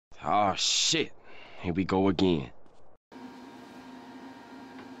Oh shit. Here we go again.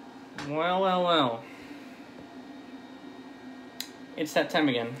 Well. It's that time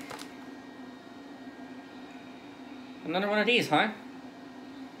again. Another one of these, huh?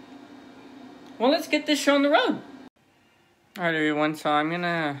 Well, let's get this show on the road. Alright everyone, so I'm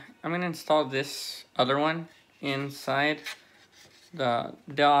gonna install this other one inside the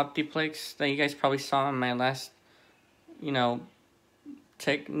Dell Optiplex that you guys probably saw in my last,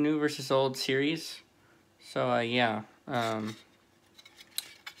 tech new versus old series. So yeah, can't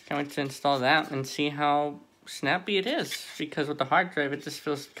wait to install that and see how snappy it is, because with the hard drive it just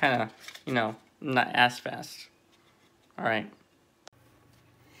feels kind of, not as fast. Alright.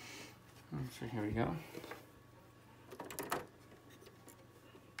 So here we go.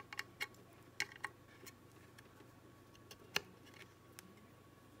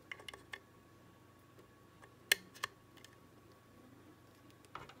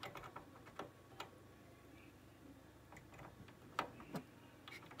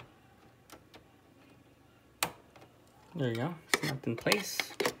 There you go, snapped in place.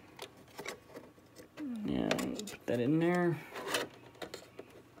 Yeah, put that in there.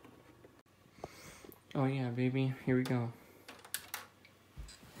 Oh yeah, baby, here we go.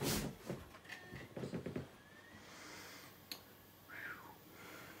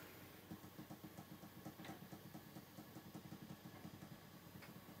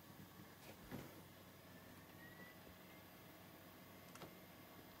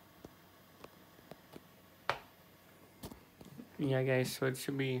 Yeah guys, so it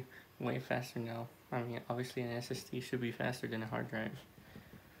should be way faster now. I mean, obviously an SSD should be faster than a hard drive.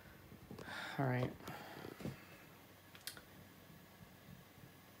 Alright.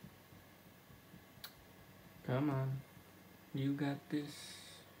 Come on. You got this.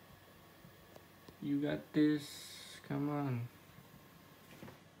 You got this. Come on.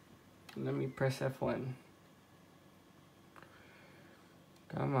 Let me press F1.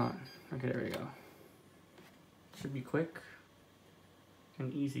 Come on. Okay, there we go. Should be quick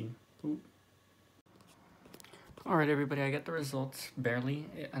and easy. Oop. Alright everybody, I got the results, barely.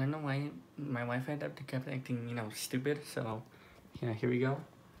 I don't know why my Wi-Fi adapter kept acting, stupid, so yeah, here we go.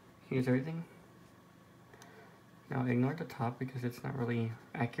 Here's everything. Now ignore the top because it's not really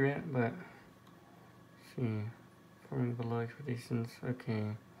accurate, but let's see, forming below expectations,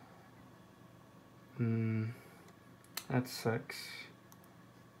 okay. That sucks.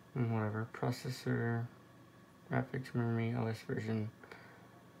 Whatever, processor, graphics memory, LS version.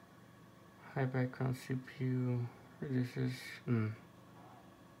 High background CPU, reduces,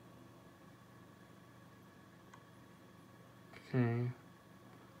 okay,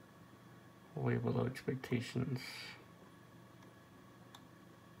 way below expectations.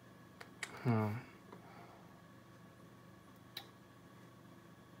 Huh.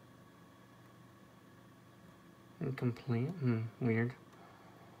 Incomplete, weird.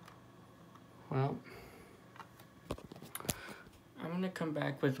 Well, I'm gonna come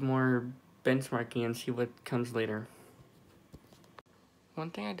back with more benchmarking and see what comes later.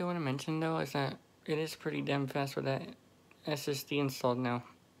 One thing I do want to mention though is that it is pretty damn fast with that SSD installed now.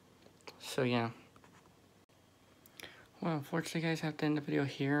 So yeah. Well, unfortunately guys, I have to end the video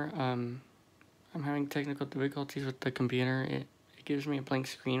here. I'm having technical difficulties with the computer. It gives me a blank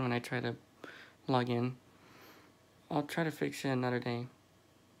screen when I try to log in. I'll try to fix it another day.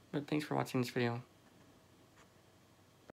 But thanks for watching this video.